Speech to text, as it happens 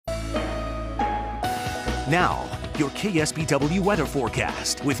Now, your KSBW weather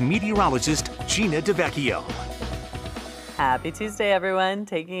forecast with meteorologist Gina DeVecchio. Happy Tuesday, everyone.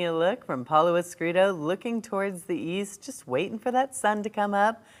 Taking a look from Palo Escrito, looking towards the east, just waiting for that sun to come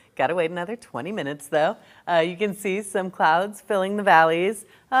up. Got to wait another 20 minutes, though. You can see some clouds filling the valleys.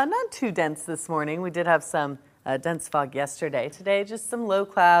 Not too dense this morning. We did have some dense fog yesterday. Today, just some low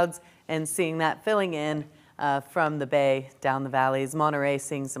clouds and seeing that filling in from the bay down the valleys. Monterey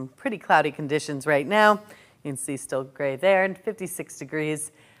seeing some pretty cloudy conditions right now. You can see still gray there and 56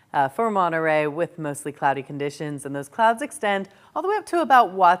 degrees. For Monterey with mostly cloudy conditions, and those clouds extend all the way up to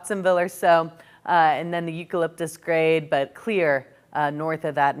about Watsonville or so, and then the eucalyptus grade, but clear north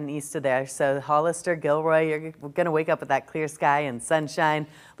of that and east of there. So Hollister, Gilroy, you're going to wake up with that clear sky and sunshine.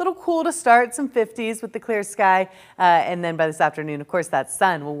 A little cool to start, some 50s with the clear sky, and then by this afternoon, of course, that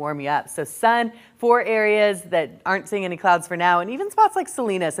sun will warm you up. So sun for areas that aren't seeing any clouds for now, and even spots like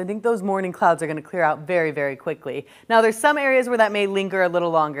Salinas. I think those morning clouds are going to clear out very, very quickly. Now, there's some areas where that may linger a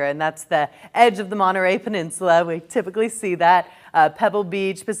little longer, and that's the edge of the Monterey Peninsula. We typically see that. Pebble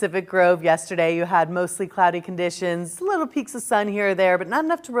Beach, Pacific Grove, yesterday you had mostly cloudy conditions, little peaks of sun here or there, but not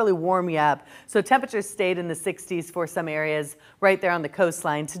enough to really warm you up. So temperatures stayed in the 60s for some areas right there on the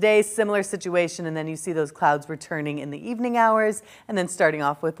coastline. Today, similar situation, and then you see those clouds returning in the evening hours, and then starting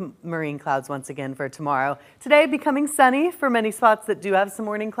off with marine clouds once again for tomorrow. Today becoming sunny for many spots that do have some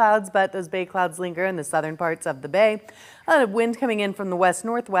morning clouds, but those bay clouds linger in the southern parts of the bay. Wind coming in from the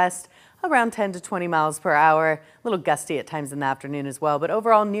west-northwest, around 10 to 20 miles per hour, a little gusty at times in the afternoon as well, but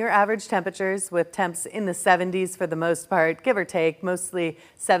overall near average temperatures with temps in the 70s for the most part, give or take, mostly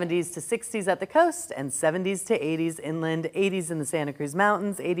 70s to 60s at the coast and 70s to 80s inland, 80s in the Santa Cruz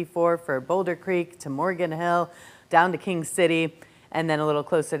Mountains, 84 for Boulder Creek to Morgan Hill, down to King City, and then a little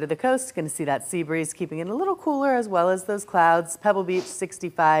closer to the coast, going to see that sea breeze keeping it a little cooler as well as those clouds. Pebble Beach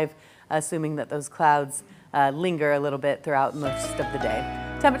 65, assuming that those clouds linger a little bit throughout most of the day.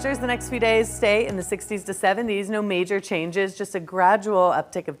 Temperatures the next few days stay in the 60s to 70s. No major changes, just a gradual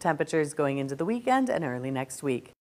uptick of temperatures going into the weekend and early next week.